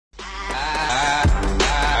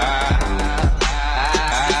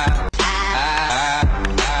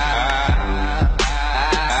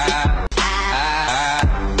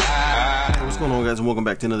and welcome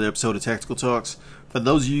back to another episode of Tactical Talks. For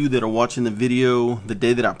those of you that are watching the video the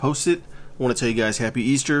day that I post it, I want to tell you guys Happy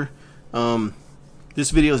Easter.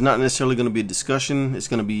 This video is not necessarily going to be a discussion. It's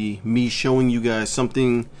going to be me showing you guys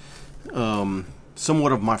something,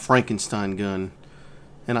 somewhat of my Frankenstein gun.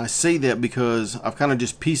 And I say that because I've kind of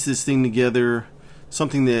just pieced this thing together,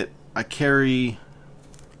 something that I carry,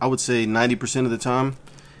 I would say 90% of the time.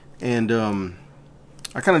 And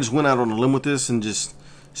I kind of just went out on a limb with this and just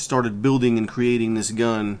started building and creating this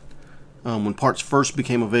gun when parts first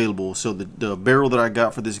became available. So the barrel that I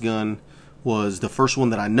got for this gun was the first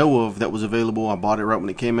one that I know of that was available. I bought it right when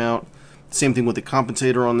it came out. Same thing with the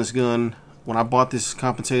compensator on this gun. When I bought this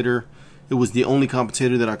compensator, it was the only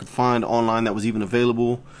compensator that I could find online that was even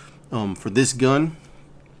available for this gun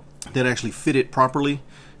that actually fit it properly.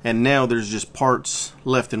 And now there's just parts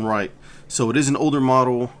left and right. So it is an older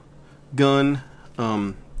model gun.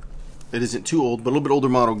 It isn't too old, but a little bit older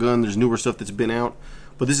model gun. There's newer stuff that's been out,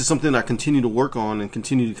 but this is something I continue to work on and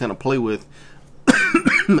continue to kind of play with.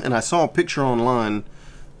 And I saw a picture online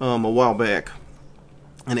a while back,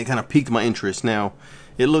 and it kind of piqued my interest. Now,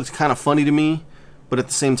 it looked kind of funny to me, but at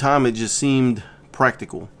the same time, it just seemed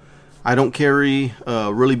practical. I don't carry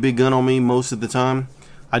a really big gun on me most of the time.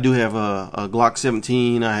 I do have a Glock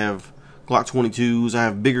 17. I have Glock 22s. I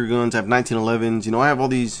have bigger guns. I have 1911s. You know, I have all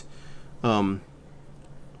these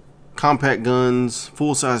compact guns,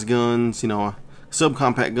 full-size guns, you know,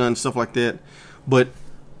 subcompact guns, stuff like that. But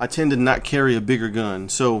I tend to not carry a bigger gun.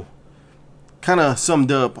 So, kind of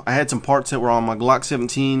summed up, I had some parts that were on my Glock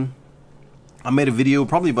 17. I made a video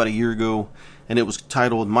probably about a year ago, and it was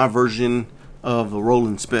titled My Version of the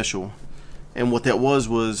Roland Special. And what that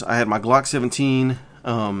was I had my Glock 17.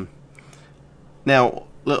 Now,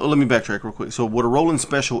 let me backtrack real quick. So, what a Roland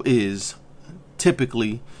Special is,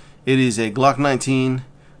 typically, it is a Glock 19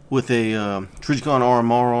 with a Trijicon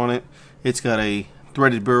RMR on it. It's got a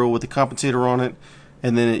threaded barrel with a compensator on it,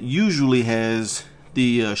 and then it usually has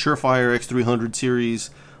the Surefire X300 series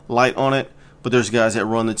light on it. But there's guys that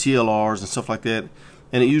run the TLRs and stuff like that,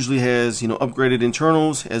 and it usually has, you know, upgraded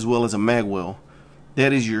internals as well as a mag well.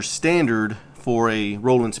 That is your standard for a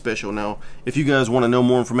Roland Special. Now, if you guys want to know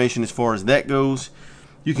more information as far as that goes,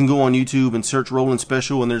 you can go on YouTube and search Roland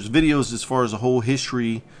Special, and there's videos as far as the whole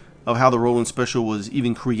history of how the Roland Special was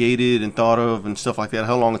even created and thought of and stuff like that,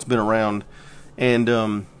 how long it's been around. And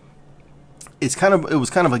it was kind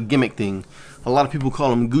of a gimmick thing. A lot of people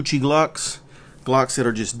call them Gucci Glocks, Glocks that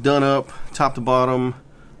are just done up top to bottom.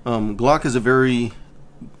 Glock is a very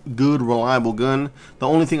good, reliable gun. The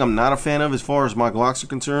only thing I'm not a fan of as far as my Glocks are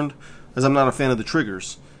concerned is I'm not a fan of the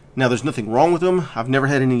triggers. Now, there's nothing wrong with them. I've never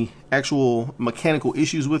had any actual mechanical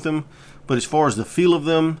issues with them, but as far as the feel of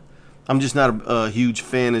them, I'm just not a huge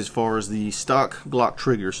fan as far as the stock Glock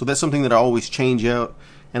trigger. So that's something that I always change out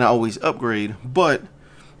and I always upgrade. But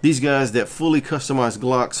these guys that fully customize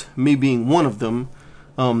Glocks, me being one of them,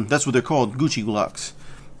 that's what they're called, Gucci Glocks.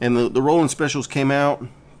 And the Roland Specials came out,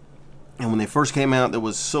 and when they first came out, there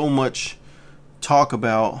was so much talk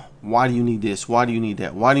about why do you need this, why do you need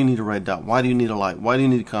that, why do you need a red dot, why do you need a light, why do you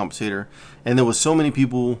need a compensator. And there was so many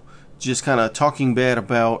people just kind of talking bad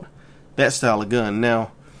about that style of gun.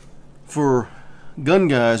 Now, for gun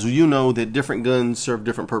guys, you know that different guns serve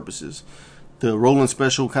different purposes. The Roland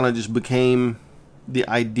Special kind of just became the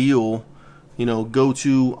ideal, you know,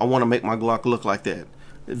 go-to, I want to make my Glock look like that.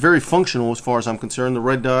 Very functional as far as I'm concerned. The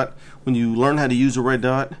red dot, when you learn how to use a red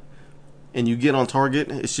dot and you get on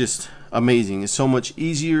target, it's just amazing. It's so much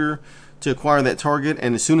easier to acquire that target,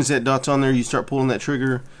 and as soon as that dot's on there, you start pulling that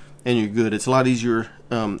trigger and you're good. It's a lot easier,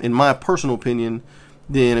 in my personal opinion,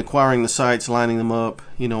 than acquiring the sights, lining them up,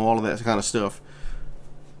 you know, all of that kind of stuff.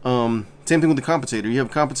 Same thing with the compensator. You have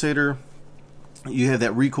a compensator, you have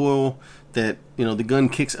that recoil that, you know, the gun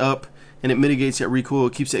kicks up and it mitigates that recoil,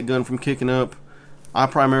 it keeps that gun from kicking up. I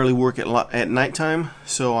primarily work at nighttime,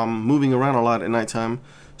 so I'm moving around a lot at nighttime,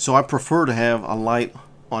 so I prefer to have a light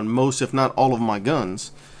on most, if not all, of my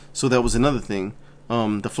guns. So that was another thing.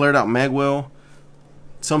 The flared out magwell,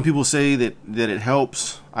 some people say that it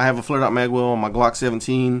helps. I have a flared out magwell on my Glock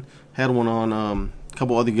 17, had one on a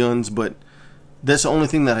couple other guns, but that's the only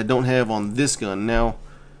thing that I don't have on this gun. Now,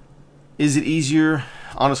 is it easier?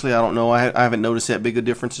 Honestly, I don't know. I haven't noticed that big a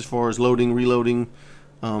difference as far as loading, reloading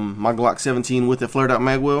my Glock 17 with the flared out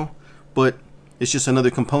magwell, but it's just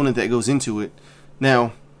another component that goes into it.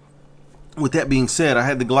 Now, with that being said, I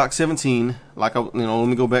had the Glock 17, let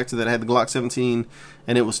me go back to that. I had the Glock 17,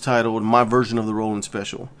 and it was titled My Version of the Roland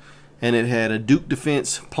Special, and it had a Duke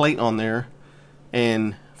Defense plate on there.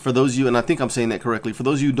 And for those of you, and I think I'm saying that correctly, for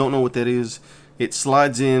those of you who don't know what that is, it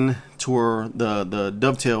slides in to where the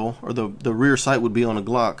dovetail or the rear sight would be on a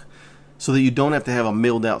Glock. so that you don't have to have a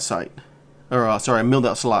milled out sight, or sorry, a milled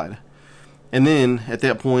out slide. And then at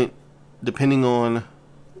that point, depending on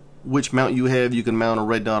which mount you have, you can mount a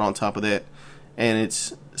red dot on top of that, and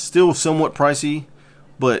it's still somewhat pricey,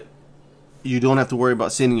 but you don't have to worry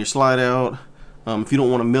about sending your slide out. If you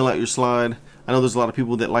don't want to mill out your slide, I know there's a lot of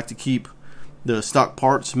people that like to keep the stock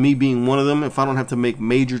parts, me being one of them. If I don't have to make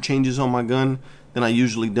major changes on my gun, then I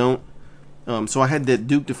usually don't. So I had that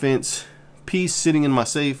Duke Defense piece sitting in my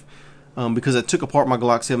safe because I took apart my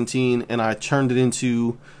Glock 17 and I turned it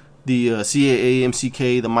into the CAA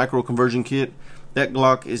MCK, the micro conversion kit. That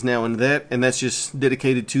Glock is now in that, and that's just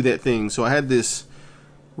dedicated to that thing. So I had this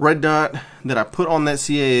red dot that I put on that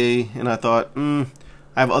CAA, and I thought,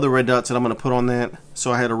 I have other red dots that I'm going to put on that.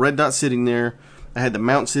 So I had a red dot sitting there. I had the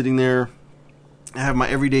mount sitting there. I have my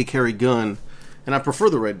everyday carry gun, and I prefer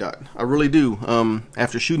the red dot. I really do.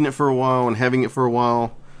 After shooting it for a while and having it for a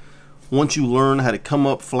while, once you learn how to come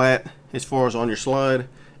up flat as far as on your slide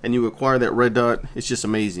and you acquire that red dot, it's just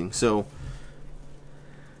amazing. So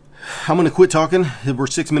I'm going to quit talking. We're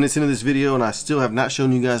 6 minutes into this video and I still have not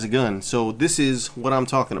shown you guys a gun. So this is what I'm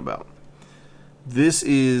talking about. This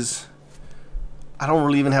is, I don't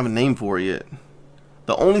really even have a name for it yet.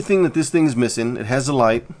 The only thing that this thing is missing, it has a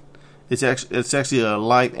light. It's actually a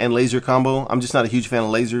light and laser combo. I'm just not a huge fan of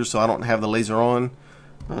lasers, so I don't have the laser on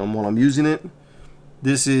while I'm using it.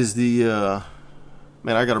 This is the,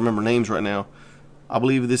 man, I gotta remember names right now. I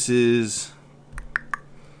believe this is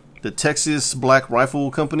the Texas Black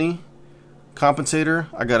Rifle Company compensator.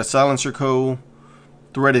 I got a Silencer Co.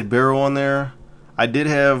 threaded barrel on there. I did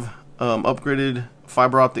have upgraded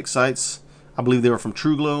fiber optic sights. I believe they were from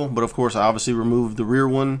True Glow, but of course I obviously removed the rear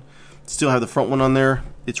one. Still have the front one on there.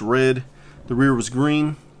 It's red. The rear was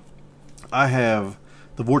green. I have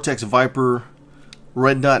the Vortex Viper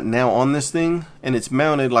red dot now on this thing, and it's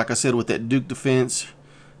mounted, like I said, with that Duke Defense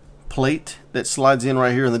plate that slides in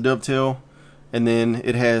right here in the dovetail, and then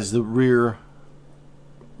it has the rear,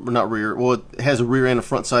 not rear, well, it has a rear and a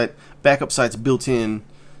front sight, backup sights built in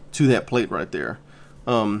to that plate right there.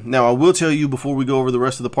 Now I will tell you before we go over the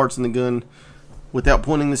rest of the parts in the gun, without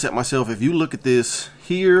pointing this at myself, if you look at this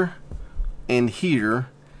here and here,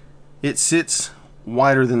 it sits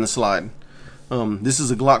wider than the slide. This is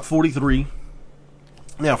a Glock 43.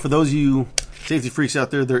 Now for those of you safety freaks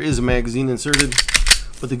out there, there is a magazine inserted,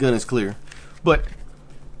 but the gun is clear. But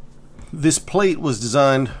this plate was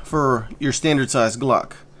designed for your standard size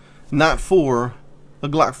Glock, not for a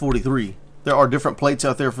Glock 43. There are different plates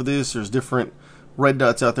out there for this. There's different red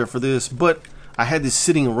dots out there for this, but I had this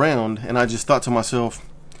sitting around and I just thought to myself,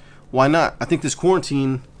 why not? I think this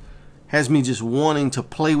quarantine has me just wanting to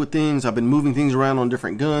play with things. I've been moving things around on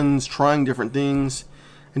different guns, trying different things,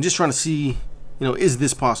 and just trying to see, you know, is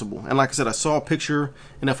this possible? And like I said, I saw a picture,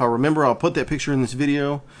 and if I remember, I'll put that picture in this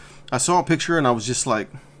video. I saw a picture and I was just like,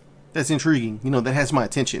 that's intriguing. You know, that has my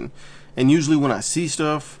attention. And usually when I see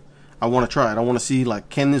stuff, I want to try it. I want to see, like,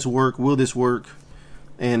 can this work? Will this work?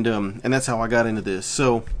 And that's how I got into this.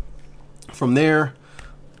 So from there,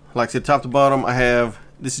 like I said, top to bottom, I have,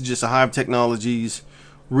 this is just a Hive Technologies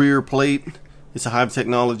rear plate. It's a Hive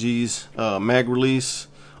Technologies mag release.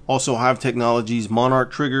 Also Hive Technologies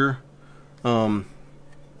Monarch trigger.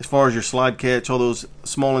 As far as your slide catch, all those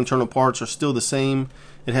small internal parts are still the same.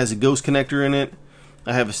 It has a ghost connector in it.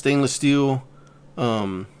 I have a stainless steel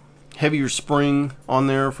heavier spring on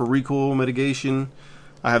there for recoil mitigation.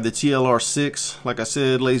 I have the TLR6, like I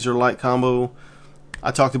said, laser light combo.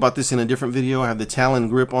 I talked about this in a different video. I have the Talon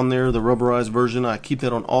grip on there, the rubberized version. I keep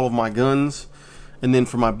that on all of my guns. And then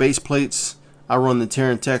for my base plates, I run the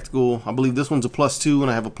Terran Tactical. I believe this one's a +2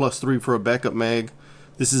 and I have a +3 for a backup mag.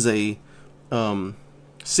 This is a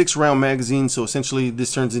 6-round magazine, so essentially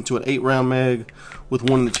this turns into an 8-round mag with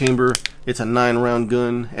one in the chamber. It's a 9-round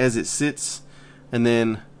gun as it sits, and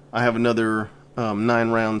then I have another 9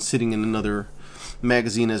 rounds sitting in another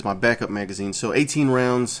magazine as my backup magazine. So 18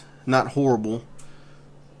 rounds, not horrible,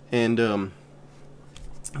 and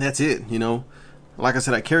that's it. You know, like I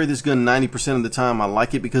said, I carry this gun 90% of the time. I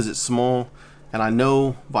like it because it's small, and I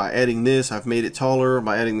know by adding this, I've made it taller.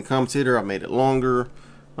 By adding the compensator, I've made it longer.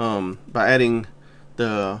 By adding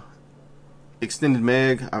the extended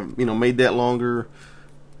mag, I've, you know, made that longer.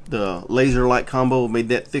 The laser light combo made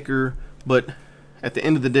that thicker. But at the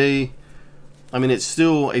end of the day, I mean, it's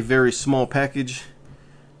still a very small package.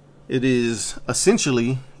 It is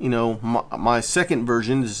essentially, you know, my second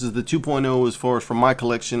version. This is the 2.0 as far as from my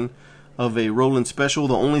collection of a Roland Special.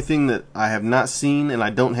 The only thing that I have not seen and I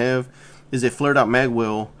don't have is a flared out mag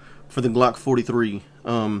well for the Glock 43.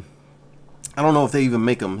 I don't know if they even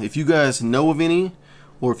make them. If you guys know of any,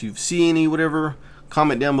 or if you see any, whatever,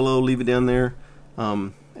 comment down below, leave it down there.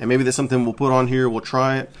 And and maybe that's something we'll put on here. We'll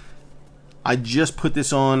try it. I just put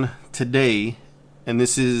this on today, and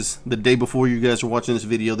this is the day before you guys are watching this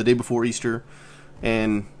video, the day before Easter,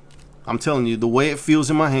 and I'm telling you, the way it feels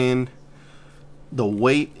in my hand, the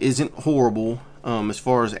weight isn't horrible as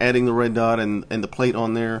far as adding the red dot and the plate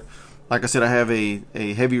on there. Like I said, I have a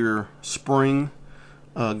heavier spring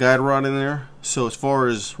guide rod in there, so as far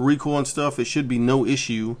as recoil and stuff, it should be no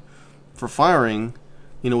issue for firing,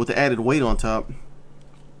 you know, with the added weight on top.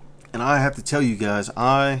 And I have to tell you guys,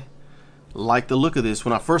 I like the look of this.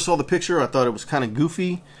 When I first saw the picture, I thought it was kind of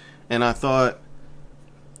goofy, and I thought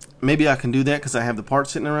maybe I can do that because I have the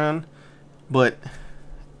parts sitting around. But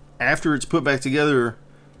after it's put back together,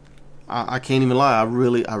 I can't even lie, I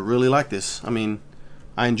really like this. I mean,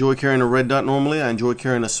 I enjoy carrying a red dot normally. I enjoy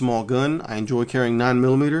carrying a small gun. I enjoy carrying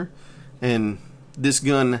 9mm, and this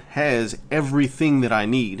gun has everything that I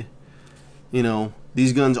need. You know,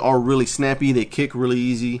 these guns are really snappy, they kick really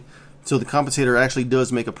easy. So the compensator actually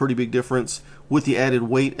does make a pretty big difference with the added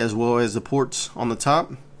weight, as well as the ports on the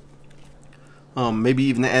top. Maybe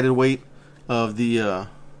even the added weight of the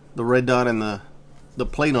red dot and the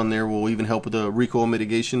plate on there will even help with the recoil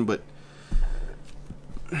mitigation. But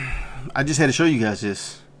I just had to show you guys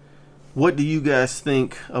this. What do you guys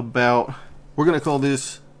think about, we're gonna call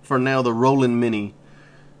this for now the Roland Mini.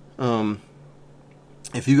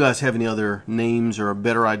 If you guys have any other names or a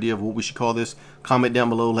better idea of what we should call this, comment down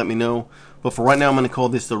below, let me know. But for right now, I'm going to call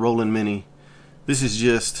this the Roland Mini. This is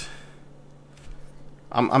just,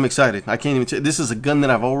 I'm excited. I can't even tell. This is a gun that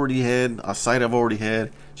I've already had, a sight I've already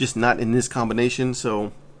had, just not in this combination.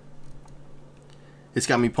 So it's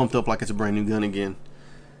got me pumped up like it's a brand new gun again.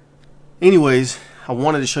 Anyways, I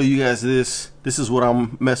wanted to show you guys this. This is what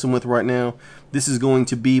I'm messing with right now. This is going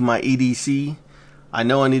to be my EDC. I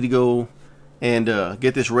know I need to go and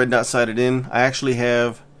get this red dot sighted in. I actually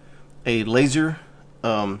have a laser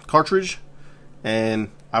cartridge,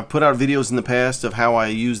 and I've put out videos in the past of how I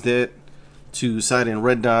use that to sight in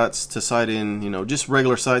red dots, to sight in, you know, just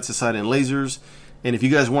regular sights, to sight in lasers. And if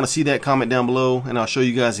you guys want to see that, comment down below and I'll show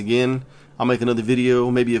you guys again. I'll make another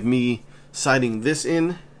video maybe of me sighting this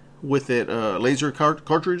in with that laser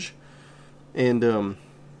cartridge. And man,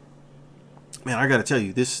 I gotta tell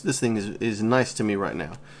you, this thing is nice to me right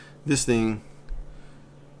now. This thing,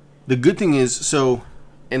 the good thing is, so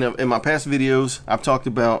in my past videos, I've talked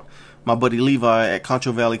about my buddy Levi at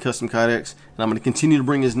Concho Valley Custom Kydex, and I'm going to continue to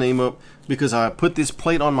bring his name up because I put this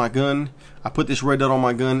plate on my gun, I put this red dot on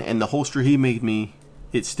my gun, and the holster he made me,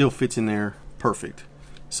 it still fits in there perfect.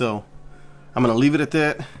 So I'm going to leave it at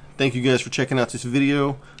that. Thank you guys for checking out this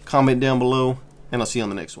video. Comment down below, and I'll see you on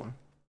the next one.